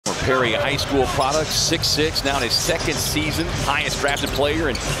Perry high school product, 6'6", now in his second season, highest drafted player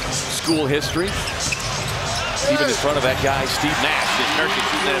in school history. Even in front of that guy, Steve Nash, Nurkić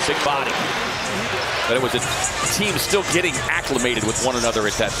using a big body. But it was a team still getting acclimated with one another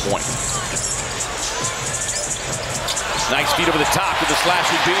at that point. Nice feed over the top with the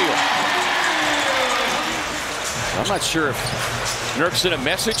slashing Beal. I'm not sure if Nurk sent a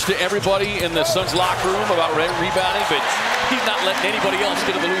message to everybody in the Suns locker room about rebounding, but he's not letting anybody else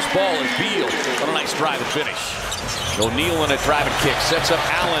get to the loose ball. And Beal on a nice drive and finish. O'Neal on a driving kick sets up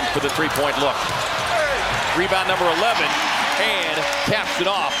Allen for the three-point look. Rebound number 11, and caps it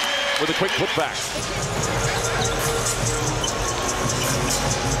off with a quick putback.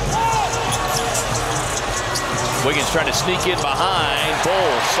 Wiggins trying to sneak in behind.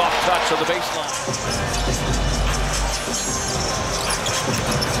 Bull, soft touch on the baseline.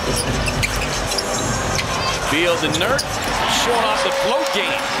 Beal to Nurk, showing off the float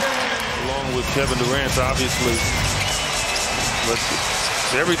game. Along with Kevin Durant, obviously. But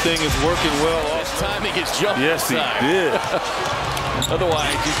everything is working well. His timing is jumping. Yes, he did.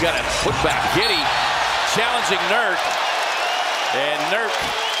 Otherwise, he's got a putback. Giddey challenging Nurk. And Nurk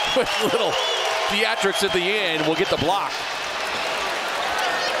with little theatrics at the end will get the block.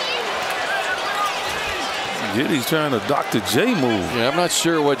 Giddey's trying to Dr. J move. Yeah, I'm not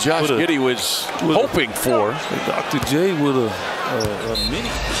sure what Josh Giddey was hoping for. Dr. J with a mini.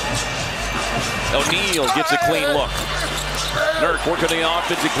 O'Neal gets a clean look. Nurk working the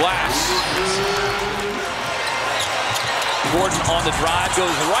offensive glass. Gordon on the drive,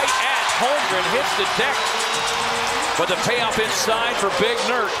 goes right at Holmgren, hits the deck. But the payoff inside for big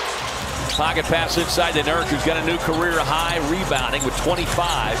Nurk. Pocket pass inside to Nurk, who's got a new career high rebounding with 25.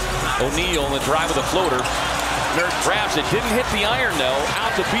 O'Neal on the drive with a floater. Nurk grabs it, didn't hit the iron though.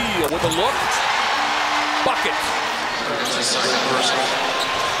 Out to Beal with a look. Bucket.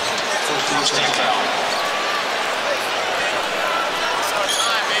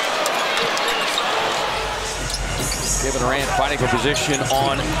 Kevin Durant fighting for position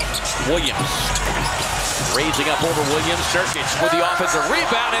on Williams. Raising up over Williams. Nurkić with the offensive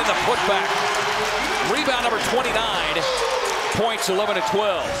rebound and the putback. Rebound number 29. Points 11 to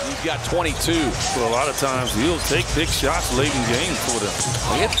 12. He's got 22. Well, a lot of times he'll take big shots late in games for them.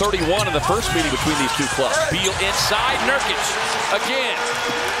 He had 31 in the first meeting between these two clubs. Beal inside. Nurkić again.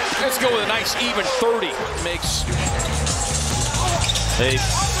 Let's go with a nice even 30. Makes a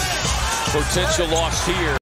potential loss here.